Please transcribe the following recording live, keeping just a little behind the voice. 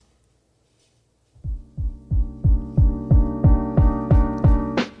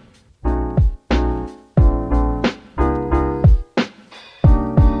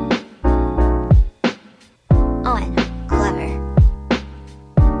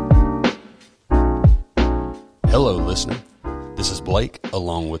Hello, listener. This is Blake,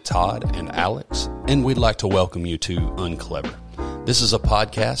 along with Todd and Alex, and we'd like to welcome you to Unclever. This is a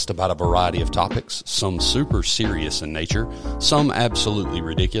podcast about a variety of topics, some super serious in nature, some absolutely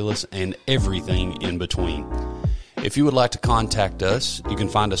ridiculous, and everything in between. If you would like to contact us, you can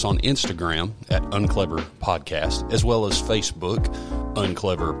find us on Instagram at Unclever Podcast, as well as Facebook,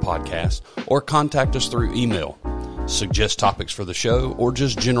 Unclever Podcast, or contact us through email. Suggest topics for the show, or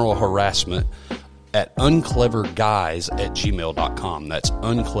just general harassment at uncleverguys@gmail.com. That's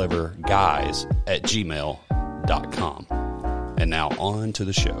uncleverguys@gmail.com. And now on to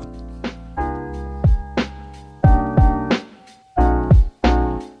the show.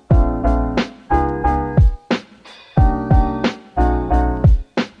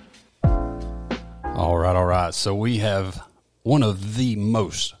 All right. So we have one of the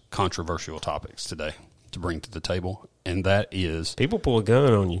most controversial topics today to bring to the table, and that is... People pull a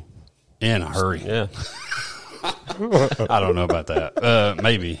gun on you. In a hurry. Yeah. I don't know about that.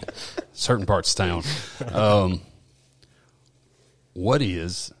 Maybe. Certain parts of town. What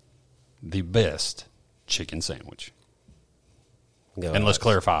is the best chicken sandwich? And let's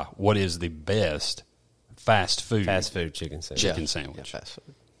clarify, what is the best fast food chicken sandwich? Chicken sandwich. Yeah, fast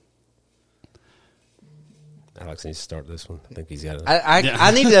food. Alex needs to start this one. I think he's got it.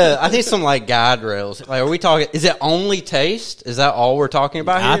 I need some like guide rails. Like, are we talking? Is it only taste? Is that all we're talking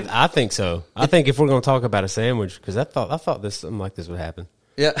about here? I think so. I think if we're going to talk about a sandwich, because I thought something like this would happen.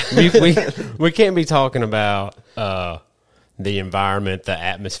 Yeah, we can't be talking about the environment, the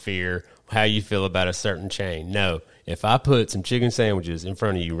atmosphere, how you feel about a certain chain. No, if I put some chicken sandwiches in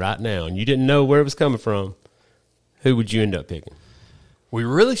front of you right now and you didn't know where it was coming from, who would you end up picking? We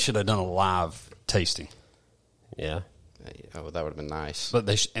really should have done a live tasting. Yeah. Oh, that would have been nice. But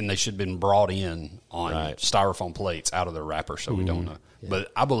they should have been brought in on styrofoam plates out of their wrapper, so we don't know. Yeah.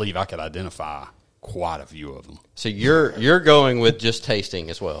 But I believe I could identify quite a few of them. So you're going with just tasting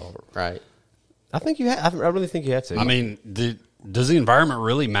as well, right? I think you. I really think you have to. I mean, does the environment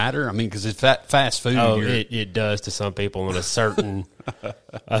really matter? I mean, because it's fast food. Oh, it does to some people in a certain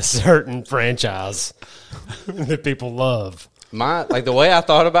franchise that people love. The way I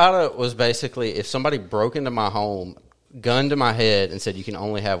thought about it was basically if somebody broke into my home, gun to my head, and said you can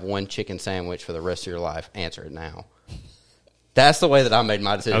only have one chicken sandwich for the rest of your life, answer it now. That's the way that I made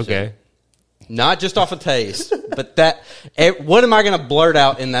my decision. Okay. Not just off of taste, but what am I going to blurt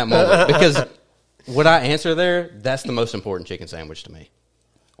out in that moment? Because what I answer there, that's the most important chicken sandwich to me.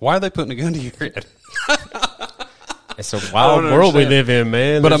 Why are they putting a gun to your head? It's a wild world we live in,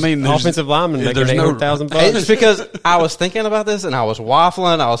 man. But I mean, offensive linemen making $800,000. It's because I was thinking about this and I was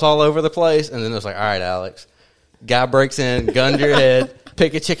waffling. I was all over the place, and then it was like, all right, Alex, guy breaks in, gun to your head,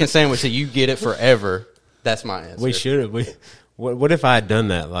 pick a chicken sandwich so you get it forever. That's my answer. We should have. What if I had done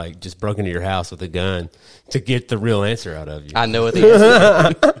that? Like just broke into your house with a gun to get the real answer out of you? I know what the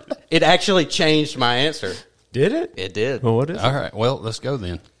answer is. It actually changed my answer. Did it? It did. Well, what is it? All right. Well, let's go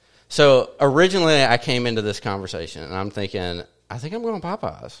then. So originally I came into this conversation and I'm thinking, I think I'm going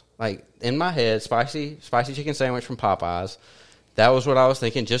Popeyes. Like in my head, spicy chicken sandwich from Popeyes. That was what I was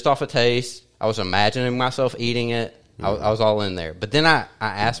thinking, just off of taste. I was imagining myself eating it. I was all in there. But then I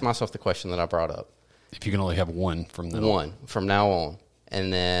asked myself the question that I brought up. If you can only have one from then on. From now on.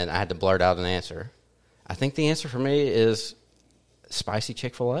 And then I had to blurt out an answer. I think the answer for me is spicy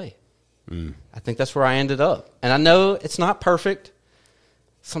Chick-fil-A. I think that's where I ended up. And I know it's not perfect.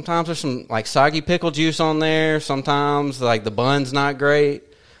 Sometimes there's some like soggy pickle juice on there. Sometimes like the bun's not great.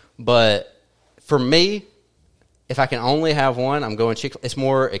 But for me, if I can only have one, I'm going Chick-fil-A. It's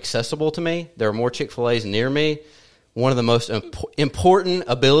more accessible to me. There are more Chick-fil-A's near me. One of the most important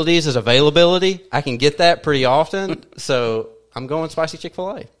abilities is availability. I can get that pretty often. So I'm going spicy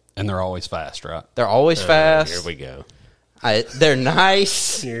Chick-fil-A. And they're always fast, right? They're always fast. Here we go. They're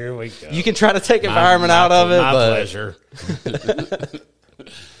nice. Here we go. You can try to take environment out of it, my but pleasure.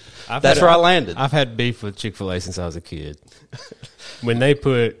 That's where I landed. I've had beef with Chick-fil-A since I was a kid. When they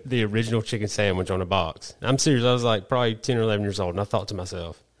put the original chicken sandwich on a box. I'm serious. I was like probably 10 or 11 years old, and I thought to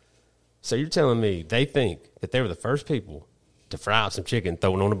myself, so you're telling me they think that they were the first people to fry up some chicken,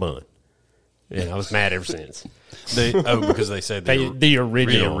 throw it on a bun? And I was mad ever since. Because they said the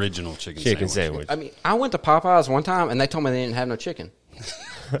original chicken sandwich. I mean, I went to Popeyes one time, and they told me they didn't have no chicken.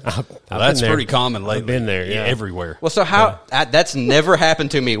 That's pretty common lately. I've been there, yeah. Everywhere. Well, so that's never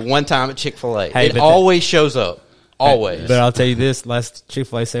happened to me one time at Chick-fil-A. Hey, it always shows up. Always. But I'll tell you this, last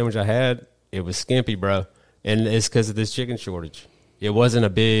Chick-fil-A sandwich I had, it was skimpy, bro. And it's because of this chicken shortage. It wasn't a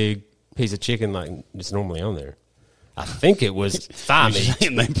big piece of chicken like it's normally on there. I think it was thigh meat.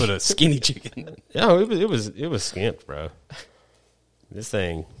 And they put a skinny chicken. No, it was skimped, bro. This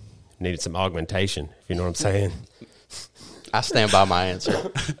thing needed some augmentation, if you know what I'm saying. I stand by my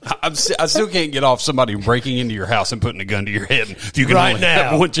answer. I still can't get off somebody breaking into your house and putting a gun to your head. If you can Right only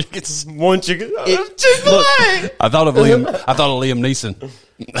now. have one chicken. One chicken. Chick-fil-A. I thought of Liam Neeson.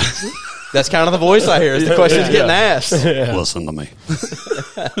 That's kind of the voice I hear. Is the question's getting asked. Listen to me.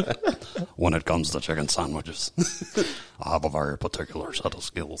 When it comes to chicken sandwiches, I have a very particular set of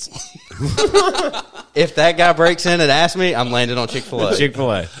skills. If that guy breaks in and asks me, I'm landing on Chick-fil-A.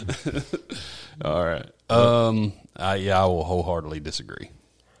 Chick-fil-A. All right. I will wholeheartedly disagree.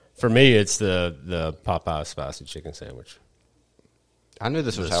 For me, it's the Popeye spicy chicken sandwich. I knew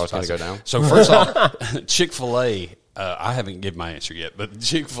this was how it's going to go down. So first off, Chick-fil-A, I haven't given my answer yet, but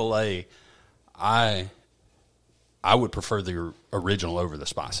Chick-fil-A, I would prefer the original over the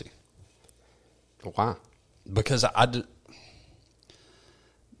spicy. Why? Because I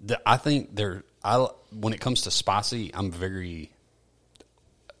think when it comes to spicy, I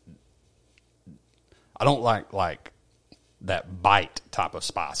don't like that bite type of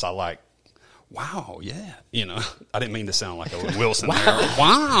spice. I like, wow, yeah. You know, I didn't mean to sound like Owen Wilson there.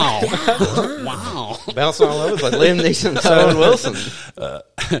 Wow. Wow. Bouncing all over like Liam Neeson, Owen Wilson. But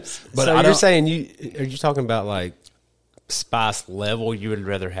So you're saying are you talking about like spice level? You would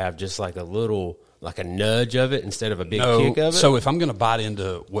rather have just like a little, like a nudge of it instead of a big kick of it? So if I'm going to bite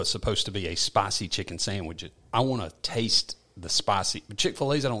into what's supposed to be a spicy chicken sandwich, I want to taste the spicy.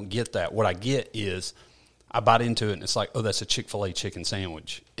 Chick-fil-A's, I don't get that. What I get is I bite into it and it's like, oh, that's a Chick-fil-A chicken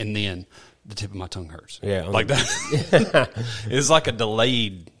sandwich. And then the tip of my tongue hurts. Yeah. Like that. It's like a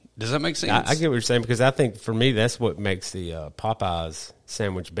delayed. Does that make sense? I get what you're saying, because I think for me that's what makes the Popeyes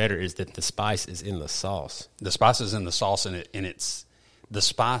sandwich better, is that the spice is in the sauce. The spice is in the sauce, and the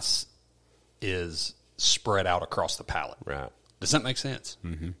spice is spread out across the palate. Right. Does that make sense?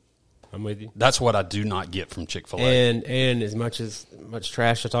 Mm-hmm. I'm with you. That's what I do not get from Chick-fil-A. And as much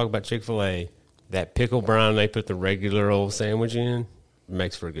trash I talk about Chick-fil-A, that pickle brine they put the regular old sandwich in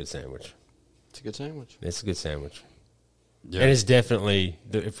makes for a good sandwich. It's a good sandwich. It's a good sandwich. Yeah. And it's definitely,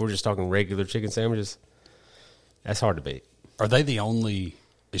 if we're just talking regular chicken sandwiches, that's hard to beat. Are they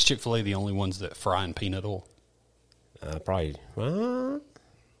is Chick-fil-A the only ones that fry in peanut oil? Probably. Well,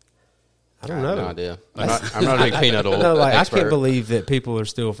 I I don't have know. no idea. I'm not a big peanut oil No, like, I expert. can't believe that people are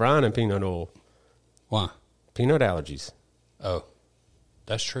still frying in peanut oil. Why? Peanut allergies. Oh,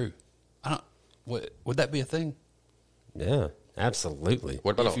 that's true. Would that be a thing? Yeah, absolutely.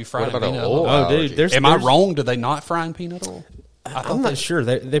 What about If you fry what in about peanut oil oil? Oh, dude, allergy? there's- Am I wrong? Do they not fry in peanut oil? I'm not sure.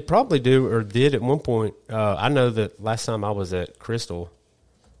 They probably do or did at one point. I know that last time I was at Crystal,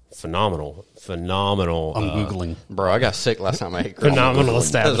 phenomenal. I'm Googling. Bro, I got sick last time I ate grilled. Phenomenal That was a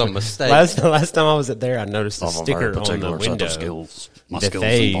establishment. mistake. Last time I was there, I noticed a sticker on the window My that skills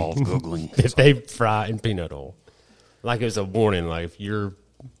they- involve Googling. that they fry in peanut oil. Like it was a warning. Like if you're,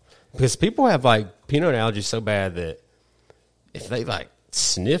 because people have like peanut allergies so bad that if they like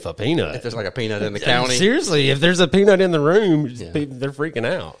sniff a peanut, If there's like a peanut in the county. seriously, if there's a peanut in the room, Yeah. they're freaking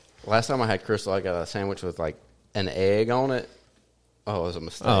out. Last time I had Crystal, I got a sandwich with like an egg on it. Oh, it was a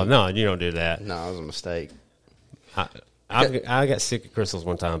mistake. Oh no, you don't do that. No, it was a mistake. I got sick of Crystals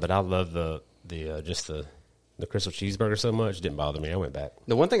one time, but I love the Crystal cheeseburger so much, it didn't bother me. I went back.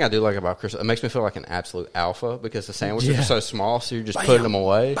 The one thing I do like about Crystal, it makes me feel like an absolute alpha because the sandwiches Yeah. are so small, so you're just putting them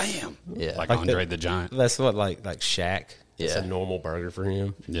away. Bam. Yeah. Like Like Andre the Giant. That's what like Shaq. It's Yeah. a normal burger for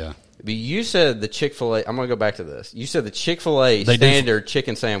him. Yeah. But you said the Chick-fil-A, I'm going to go back to this. You said the Chick-fil-A They do- standard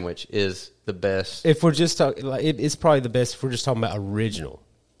chicken sandwich is the best. If we're just talking, like, it's probably the best if we're just talking about original,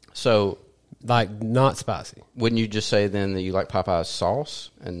 So like not spicy. wouldn't you just say then that you like Popeye's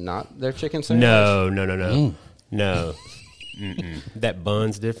sauce and not their chicken sandwich? No. No. Mm-mm. That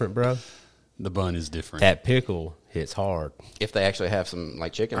bun's different, bro. The bun is different. That pickle hits hard. If they actually have some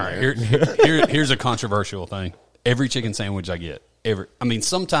like chicken All right, there. here's a controversial thing. Every chicken sandwich I get,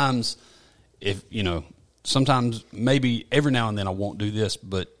 sometimes sometimes maybe every now and then I won't do this,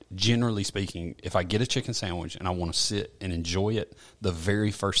 but generally speaking, if I get a chicken sandwich and I want to sit and enjoy it, the very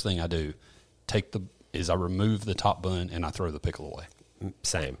first thing I do is I remove the top bun and I throw the pickle away.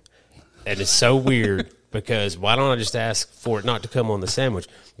 Same. And it's so weird because why don't I just ask for it not to come on the sandwich?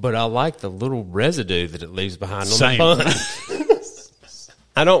 But I like the little residue that it leaves behind on Same. the bun.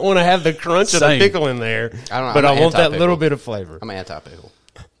 I don't want to have the crunch of the Same. pickle in there, I'm but I want that anti-pickle. little bit of flavor. I'm anti-pickle.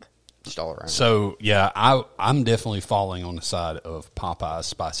 Just all around. So yeah, I'm definitely falling on the side of Popeye's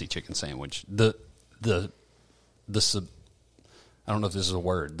spicy chicken sandwich. I don't know if this is a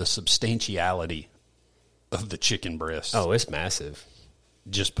word. The substantiality of the chicken breast Oh, it's massive.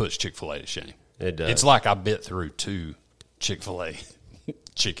 just puts Chick-fil-A to shame. It does. It's like I bit through 2 Chick-fil-A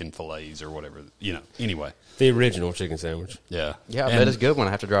chicken fillets or whatever. Anyway. The original chicken sandwich. Yeah. Yeah, I bet it's good when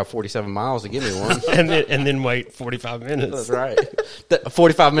I have to drive 47 miles to get me one. and then wait 45 minutes. That's right.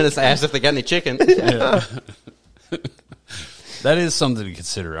 45 minutes to ask if they got any chicken. Yeah. That is something to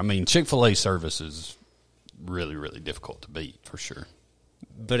consider. I mean, Chick-fil-A service is really, really difficult to beat, for sure.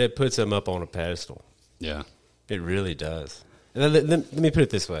 But it puts them up on a pedestal. Yeah. It really does. Let me put it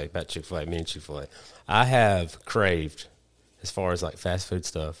this way about Chick-fil-A, me and Chick-fil-A. I have craved, as far as like fast food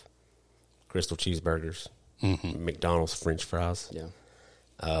stuff, Crystal cheeseburgers, McDonald's French fries,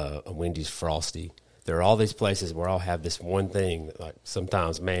 a Wendy's Frosty. There are all these places where I'll have this one thing that, like,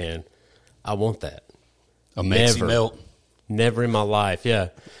 sometimes, man, I want that. A Mexi Never. melt. Never in my life, yeah.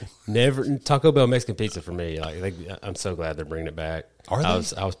 Never. Taco Bell Mexican pizza for me. Like, I'm so glad they're bringing it back. Are they?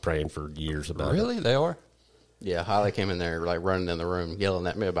 I was praying for years about it. Really? They are? Yeah, Holly came in there like running in the room, yelling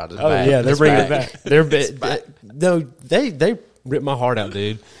at me about his Oh back. yeah, they're His bringing back. it back. They ripped my heart out,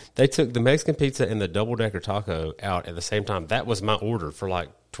 dude. They took the Mexican pizza and the double decker taco out at the same time. That was my order for like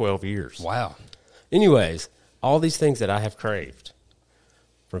 12 years. Wow. Anyways, all these things that I have craved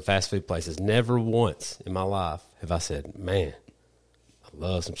from fast food places, never once in my life have I said, man, I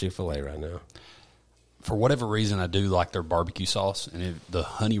love some Chick-fil-A right now. For whatever reason, I do like their barbecue sauce and the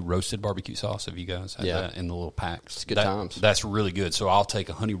honey roasted barbecue sauce. Have you guys had that in the little packs? It's good times. That's really good. So I'll take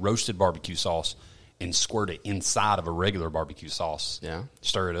a honey roasted barbecue sauce and squirt it inside of a regular barbecue sauce. Yeah.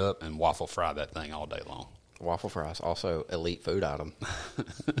 Stir it up and waffle fry that thing all day long. Waffle fries, also elite food item.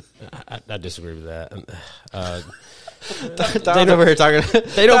 I disagree with that. Don's over here talking.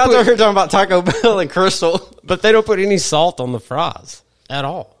 Don's over here talking about Taco Bell and Crystal. But they don't put any salt on the fries at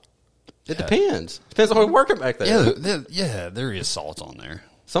all. It depends. Depends on who's working back there. There is salt on there.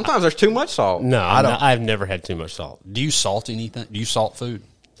 Sometimes there's too much salt. No, I've never had too much salt. Do you salt anything? Do you salt food?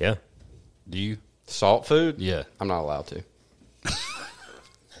 Yeah. Do you? Salt food? Yeah. I'm not allowed to.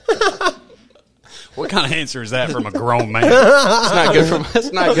 What kind of answer is that from a grown man?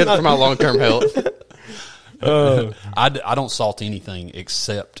 It's not good for my long-term health. I don't salt anything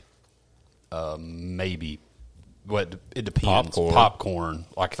except maybe what it depends. Popcorn.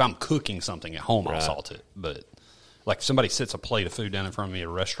 Like if I'm cooking something at home, I'll salt it. But like if somebody sets a plate of food down in front of me at a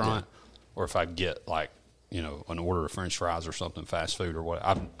restaurant, or if I get like an order of French fries or something, fast food or what,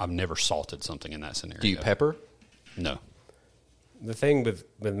 I've never salted something in that scenario. Do you pepper? No. The thing with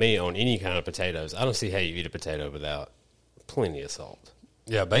me on any kind of potatoes, I don't see how you eat a potato without plenty of salt.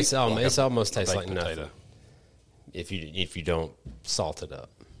 Yeah, It's almost tastes like potato. nothing if you don't salt it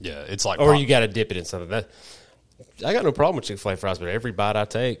up. Yeah, it's like Or you got to dip it in something. I got no problem with Chick-fil-A fries, but every bite I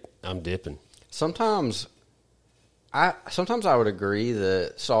take, I'm dipping. Sometimes I would agree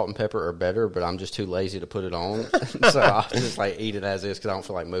that salt and pepper are better, but I'm just too lazy to put it on. So I'll just like eat it as is because I don't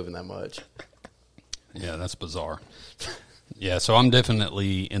feel like moving that much. Yeah, that's bizarre. Yeah, so I'm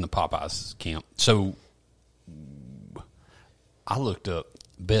definitely in the Popeyes camp. So I looked up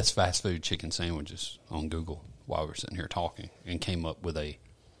best fast food chicken sandwiches on Google while we were sitting here talking and came up with a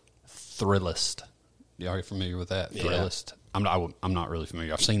Thrillist. Are you familiar with that? Yeah. Thrillist. I'm not really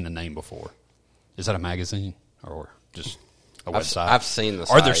familiar. I've seen the name before. Is that a magazine or just a website? I've seen the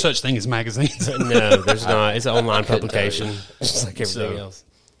Are there site. such thing as magazines? No, there's not. It's an online couldn't tell you. publication, just like everything else.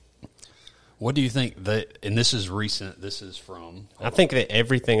 What do you think that? And this is recent. This is from. I think that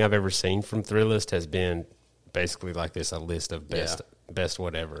everything I've ever seen from Thrillist has been basically like this, a list of best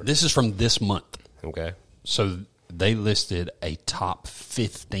whatever. This is from this month. Okay. So they listed a top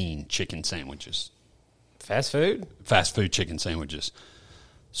 15 chicken sandwiches. Fast food? Fast food chicken sandwiches.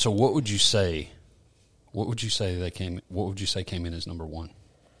 So what would you say? What would you say came in as number one?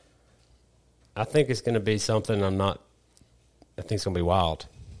 I think it's going to be something I think it's going to be wild.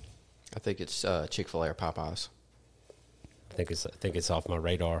 I think it's Chick-fil-A or Popeyes. I think it's off my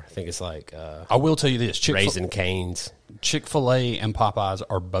radar. I think it's like I will tell you this: Raising Cane's. Chick-fil-A and Popeyes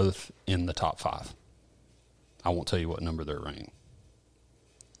are both in the top 5. I won't tell you what number they're ranking.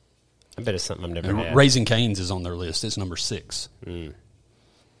 I bet it's something I've never And had. Raising Cane's is on their list. It's number 6.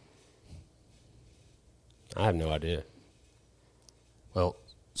 I have no idea. Well,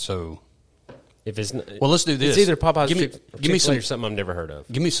 so If it's let's do this. It's either Popeyes Give me- or give me Chick-fil-A or some- something I've never heard of.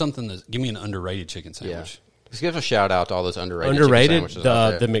 give me an underrated chicken sandwich. Let's give a shout out to all those underrated Underrated chicken sandwiches out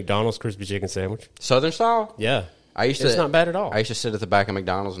there. the McDonald's crispy chicken sandwich. Southern style. Yeah, It's It's not bad at all. I used to sit at the back of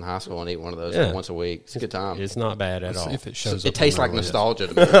McDonald's in high school and eat one of those Yeah. once a week. It's a good time. It's not bad at Let's all. see if it shows up. It tastes on like their list. nostalgia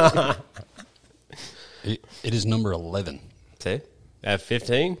to me. It is number 11. See, at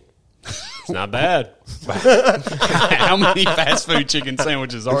 15, it's not bad. How many fast food chicken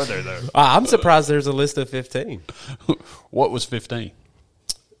sandwiches are there, though? I'm surprised there's a list of 15. What was 15?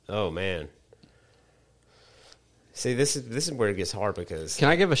 Oh man, See, this is where it gets hard because Can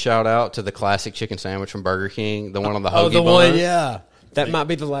I give a shout out to the classic chicken sandwich from Burger King, the one on the hoagie the bun? one, yeah, that might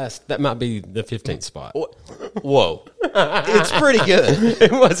be the last. That might be the 15th spot. Whoa, it's pretty good.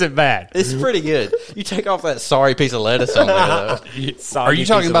 It wasn't bad. It's pretty good. You take off that sorry piece of lettuce on there, though. Are you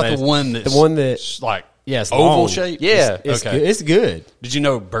talking about the one that's like yes, oval long. shape? Yeah. It's Okay. good. It's good. Did you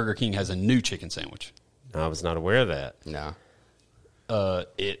know Burger King has a new chicken sandwich? I was not aware of that. No.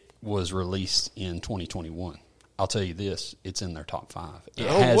 It was released in 2021. I'll tell you this: it's in their top 5.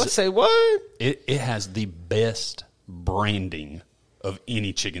 It What? It has the best branding of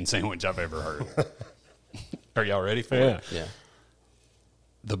any chicken sandwich I've ever heard. Are y'all ready for it? Yeah.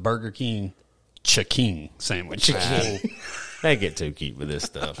 The Burger King Chiking sandwich. They get too cute with this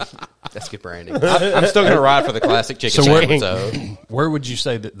stuff. That's good branding. I'm still going to ride for the classic chicken sandwich, though. Where would you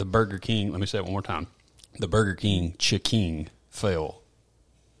say that the Burger King? Let me say it one more time. The Burger King Chiking fell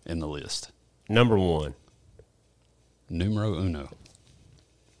in the list. Number 1. Numero uno.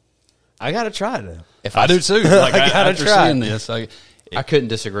 I gotta try it now. If I do too. Like gotta after try. seeing this, I couldn't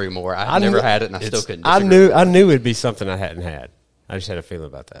disagree more. I've never had it, and I still couldn't I disagree. knew it'd be something I hadn't had. I just had a feeling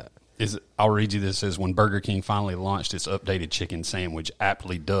about that. I'll read you this. It says, when Burger King finally launched its updated chicken sandwich,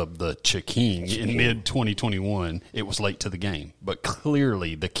 aptly dubbed the Chiking in mid-2021, it was late to the game. But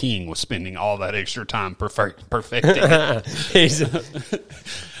clearly the king was spending all that extra time perfecting it.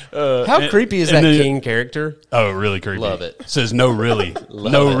 How creepy is that King character? Oh, really creepy. Love it. Says, no, really.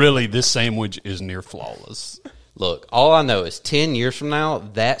 Really, this sandwich is near flawless. Look, all I know is 10 years from now,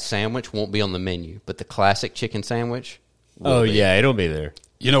 that sandwich won't be on the menu, but the classic chicken sandwich will be. Yeah, it'll be there.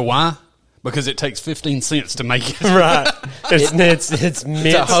 You know why? Because it takes 15 cents to make it. Right. It's minced, It's a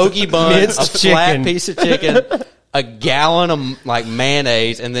hoagie bun, a minced flat chicken. piece of chicken, a gallon of like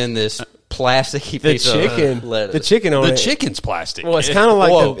mayonnaise, and then this plasticky The piece chicken, of lettuce. the chicken on The it. chicken's plastic. Well, it's kind of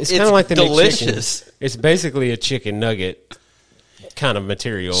like Whoa, it's it's kind of like the delicious. McChicken. It's basically a chicken nugget kind of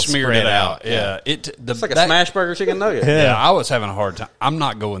material smeared spread it out. Yeah. It's like a smash burger chicken nugget. Yeah, I was having a hard time. I'm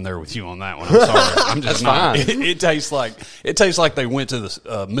not going there with you on that one. I'm sorry. I'm just That's not. fine. It tastes like they went to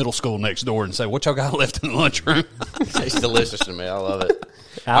the middle school next door and said, "What y'all got left in the lunchroom?" It tastes delicious to me. I love it.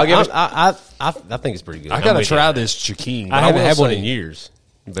 I think it's pretty good. I got to try this Chiking. I haven't will had one say in years,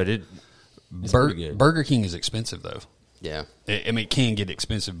 but it's pretty good. Burger King is expensive though. Yeah. I mean, it can get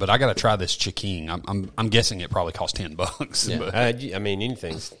expensive, but I got to try this Chiking. I'm guessing it probably costs $10. Yeah. But, I mean,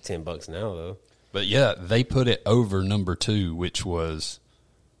 anything's $10 now though. but yeah, they put it over number 2, which was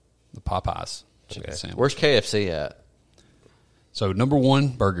the Popeyes chicken sandwich. Where's KFC at? So number 1,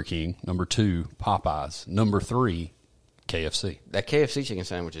 Burger King. Number 2, Popeyes. Number 3, KFC. That KFC chicken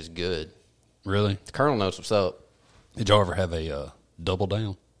sandwich is good. Really? The Colonel knows what's up. Did y'all ever have a double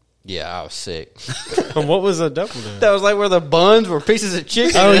down? Yeah, I was sick. What was a double down? That was like where the buns were pieces of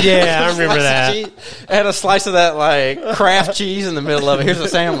chicken. Oh, yeah, I Slice remember of that. cheese. It had a slice of that like Kraft cheese in the middle of it. Here's a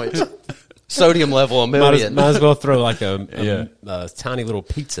sandwich. Sodium level a million. Might as well throw like a tiny little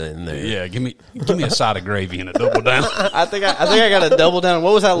pizza in there. Yeah, give me a side of gravy and a double down. I think I got a double down.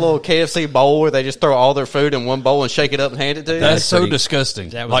 What was that little KFC bowl where they just throw all their food in one bowl and shake it up and hand it to you? That's so pretty-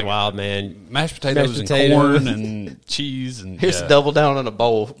 disgusting. That was like wild, man. mashed potatoes Mashed and potatoes. corn and cheese and Here's a double down in a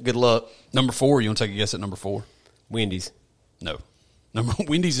bowl. Good luck. Number 4. You want to take a guess at number 4? Wendy's. No.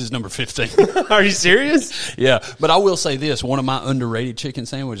 Wendy's is number 15. Are you serious? Yeah, but I will say this: one of my underrated chicken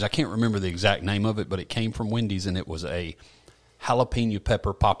sandwiches. I can't remember the exact name of it, but it came from Wendy's, and it was a jalapeno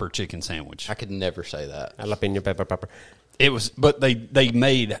pepper popper chicken sandwich. I could never say that. Jalapeno pepper. It was, but they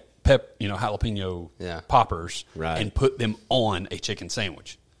made jalapeno Yeah. poppers Right. and put them on a chicken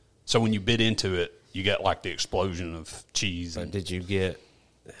sandwich. So when you bit into it, you got like the explosion of cheese. But And, did you get?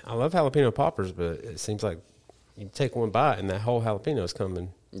 I love jalapeno poppers, but it seems like you take one bite and that whole jalapeno is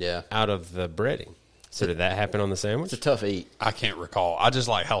coming Yeah. out of the breading. So did that happen on the sandwich? It's a tough eat. I can't recall. I just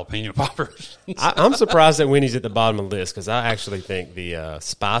like jalapeno poppers. I'm surprised that Wendy's at the bottom of the list because I actually think the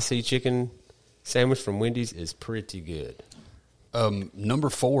spicy chicken sandwich from Wendy's is pretty good. Number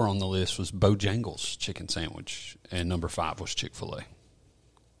 4 on the list was Bojangles chicken sandwich, and number 5 was Chick-fil-A.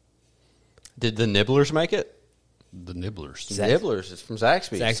 Did the Nibblers make it? The Nibblers. Nibblers. It's from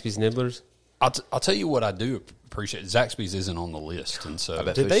Zaxby's. Zaxby's Nibblers. I'll tell you what I do appreciate. Zaxby's isn't on the list, and so I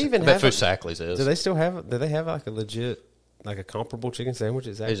bet Did they even I bet have Food a- Sackley's is. Do they still have? Do they have like a legit, like a comparable chicken sandwich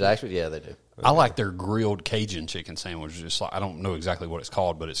at Is Zaxby's? Zaxby's? Yeah, they do. I like their grilled Cajun chicken sandwich. Just like I don't know exactly what it's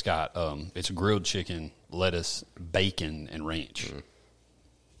called, but it's got it's grilled chicken, lettuce, bacon, and ranch.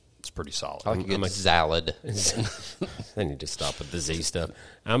 It's pretty solid. I like a good salad. They need to stop with the Z stuff.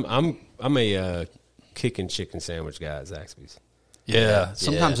 I'm a kicking chicken sandwich guy at Zaxby's. Yeah,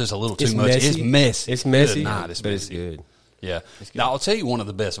 sometimes Yeah. it's a little too It's much. messy. It's messy. It's messy, Good night, it's but it's messy. good. Yeah. Now I'll tell you one of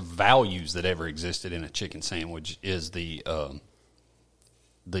the best values that ever existed in a chicken sandwich is the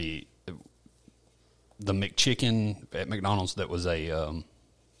McChicken at McDonald's. That was it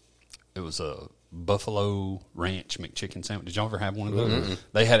was a Buffalo Ranch McChicken sandwich. Did y'all ever have one of those? Mm-hmm.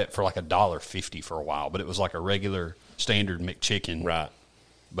 They had it for like $1.50 for a while, but it was like a regular standard McChicken, Right.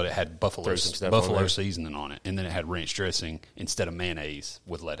 But it had buffalo seasoning on it, and then it had ranch dressing instead of mayonnaise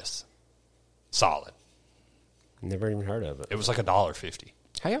with lettuce. Solid. Never even heard of it. It was like $1.50.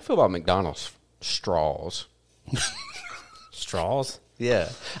 How y'all feel about McDonald's straws? Straws? Yeah,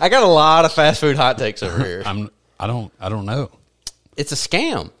 I got a lot of fast food hot takes over here. I don't know. It's a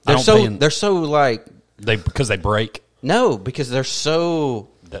scam. They're so like because they break. No, because they're so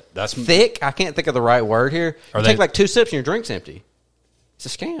That's thick. I can't think of the right word here. You take like 2 sips and your drink's empty. It's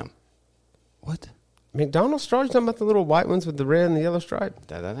a scam. What? McDonald's straws? You talking about the little white ones with the red and the yellow stripe?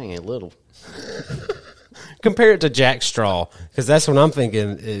 That thing ain't little. Compare it to Jack's straw, because that's what I'm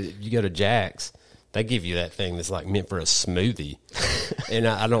thinking. You go to Jack's, they give you that thing that's like meant for a smoothie, and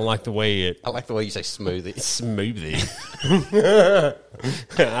I don't like the way it. I like the way you say smoothie. Smoothie.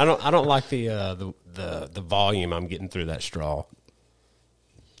 I don't like the volume I'm getting through that straw.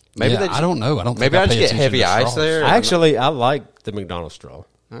 Maybe I don't know. I don't. Maybe think I just get heavy ice there. I like the McDonald's straw.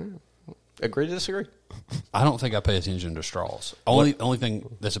 Agree to disagree. I don't think I pay attention to straws. Only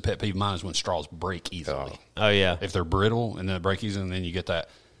thing that's a pet peeve of mine is when straws break easily. Oh yeah, if they're brittle and then they break easily, and then you get that,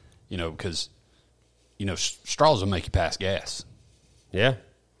 because straws will make you pass gas. Yeah,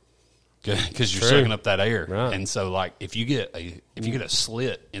 because you're sucking up that air, right. And so like if you get a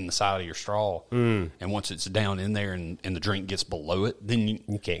slit in the side of your straw, and once it's down in there and the drink gets below it, then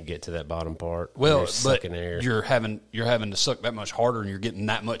you can't get to that bottom part. Well, but air. You're having to suck that much harder, and you're getting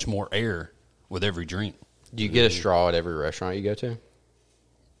that much more air with every drink. Do you get a straw at every restaurant you go to?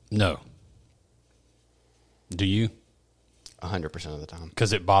 No. Do you? 100% of the time.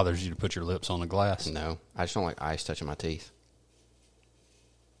 Because it bothers you to put your lips on the glass? No, I just don't like ice touching my teeth.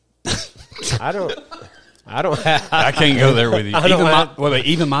 I don't have. I can't go there with you.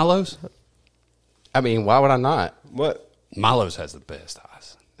 Even Milo's? I mean, why would I not? What? Milo's has the best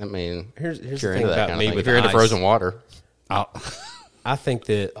ice. I mean, here's the thing about me. If you're into frozen water, I think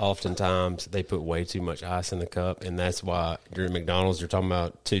that oftentimes they put way too much ice in the cup, and that's why during McDonald's you're talking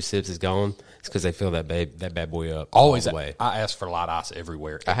about 2 sips is gone. It's because they fill that bad boy up always all the way. I ask for light ice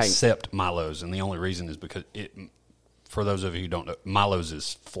everywhere except Milo's, and the only reason is because it. For those of you who don't know, Milo's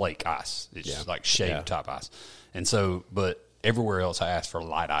is flake ice. It's like shaved top ice, and so but everywhere else I ask for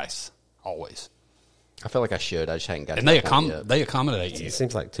light ice always. I feel like I should. I just hadn't got. And they accommodate you. It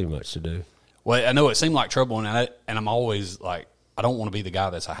seems like too much to do. Well, I know it seemed like trouble, and I'm always like, I don't want to be the guy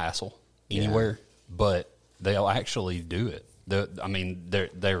that's a hassle anywhere, but they'll actually do it.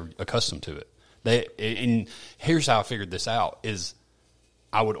 They're accustomed to it. And here's how I figured this out: is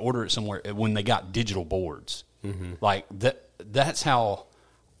I would order it somewhere when they got digital boards, like that. That's how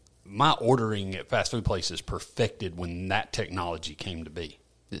my ordering at fast food places perfected when that technology came to be.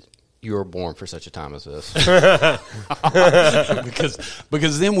 You were born for such a time as this.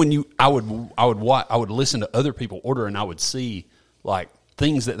 because then I would listen to other people order, and I would see like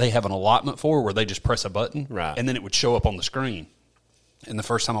things that they have an allotment for where they just press a button, right, and then it would show up on the screen. And the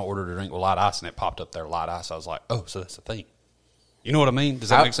first time I ordered a drink with light ice and it popped up there light ice, I was like, oh, so that's the thing. You know what I mean? Does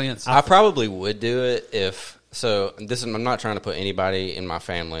that make sense? I probably would do it if so. I'm not trying to put anybody in my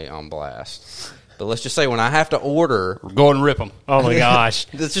family on blast. But let's just say when I have to order... Go ahead and rip them. Oh, my gosh.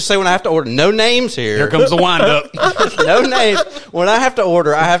 Let's just say when I have to order... No names here. Here comes the wind-up. No names. When I have to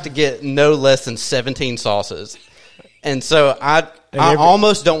order, I have to get no less than 17 sauces. And so I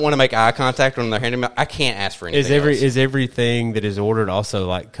almost don't want to make eye contact when they're handing me... I can't ask for anything else. Is everything that is ordered also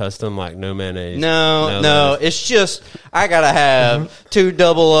like custom, like no mayonnaise? No. It's just, I got to have 2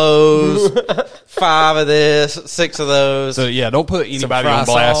 double O's, 5 of this, 6 of those. So, yeah, don't put anybody on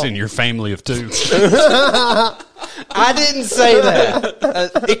blast in your family of 2. I didn't say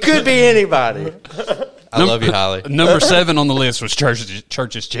that. It could be anybody. I love you, Holly. Number 7 on the list was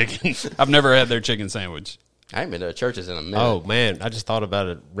Church's Chicken. I've never had their chicken sandwich. I haven't been to Church's in a minute. Oh, man. I just thought about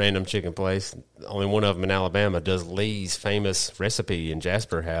a random chicken place. Only one of them in Alabama does Lee's famous recipe in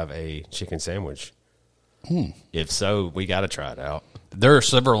Jasper have a chicken sandwich. If so, we got to try it out. There are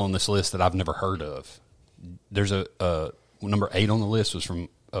several on this list that I've never heard of. There's a number 8 on the list was from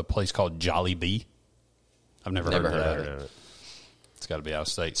a place called Jolly Bee. I've never heard of it. It's got to be out of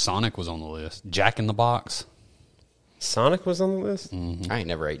state. Sonic was on the list. Jack in the Box. Sonic was on the list? I ain't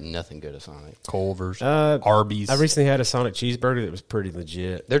never ate nothing good at Sonic. Culver's, Arby's. I recently had a Sonic cheeseburger that was pretty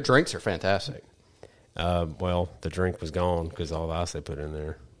legit. Their drinks are fantastic. Well, the drink was gone because all the ice they put in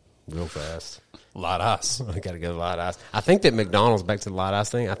there. real fast. Light ice. I got to go light ice. I think that McDonald's, back to the light ice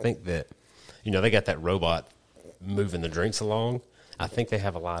thing, I think that, they got that robot moving the drinks along. I think they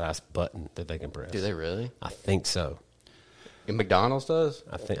have a light ice button that they can press. Do they really? I think so. And McDonald's does?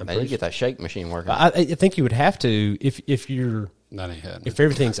 I think I'm They need pretty to get that shake machine working. I think you would have to if That ain't happening. if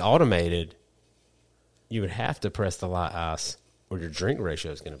everything's automated, you would have to press the light ice, or your drink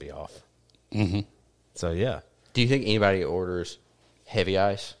ratio is going to be off. Mm-hmm. So yeah, Do you think anybody orders heavy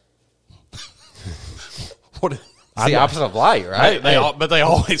ice? What? It's the opposite of light, right? But they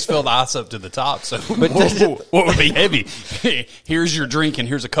always fill the ice up to the top. So what would be heavy? Here's your drink, and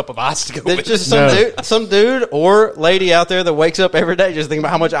here's a cup of ice to go There's with just it. some dude or lady out there that wakes up every day just thinking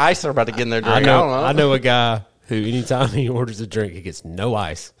about how much ice they're about to get in their drink. I don't know. I know a guy who anytime he orders a drink, he gets no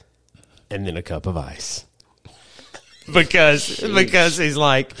ice and then a cup of ice. Because he's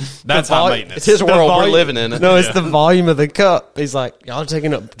like, That's high maintenance. It's his world. We're living in it. No, it's the volume of the cup. He's like, y'all are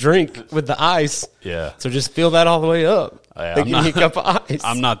taking a drink with the ice. Yeah. So just fill that all the way up. Yeah, Then give me a cup of ice.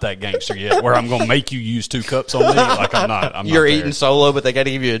 I'm not that gangster yet, where I'm going to make you use 2 cups on me. Like I'm not. You're not eating there. solo, but they got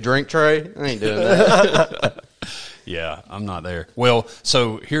to give you a drink tray. I ain't doing that. Yeah, I'm not there. Well,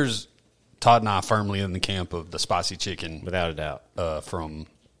 so here's Todd and I firmly in the camp of the spicy chicken Without a doubt. from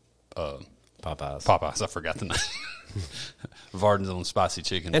Popeyes. Popeyes. I forgot the name. Varden's on spicy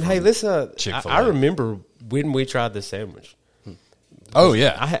chicken. And from hey, this Chick-fil-A. I remember when we tried this sandwich. Oh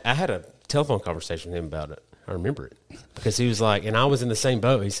yeah, I had a telephone conversation with him about it. I remember it because he was like, and I was in the same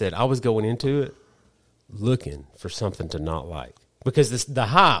boat. He said I was going into it looking for something to not like because the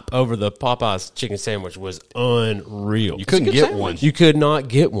hype over the Popeyes chicken sandwich was unreal. you couldn't good get sandwich. one. You could not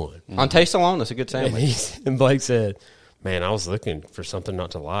get one. On taste alone, it's a good And, sandwich. and Blake said, "Man, I was looking for something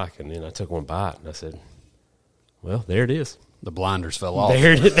not to like, and then I took one bite, and I said, well, there it is. The blinders fell off.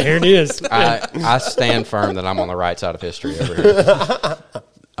 There it is." I stand firm that I'm on the right side of history over here.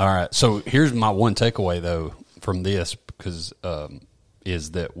 All right. So here's my one takeaway though from this, because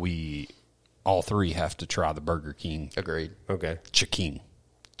is that we all three have to try the Burger King Agreed. Okay. chicken.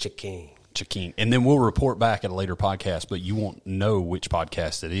 Chicken. And then we'll report back at a later podcast, but you won't know which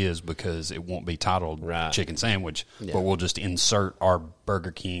podcast it is because it won't be titled Right. Chicken Sandwich, Yeah. but we'll just insert our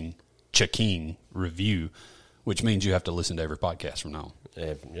Burger King chicken review, which means you have to listen to every podcast from now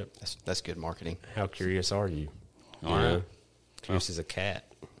on. Yep. That's good marketing. How curious are you? All right. Curious as a cat.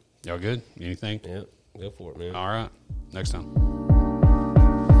 Y'all good? Anything? Yep. Go for it, man. All right. Next time.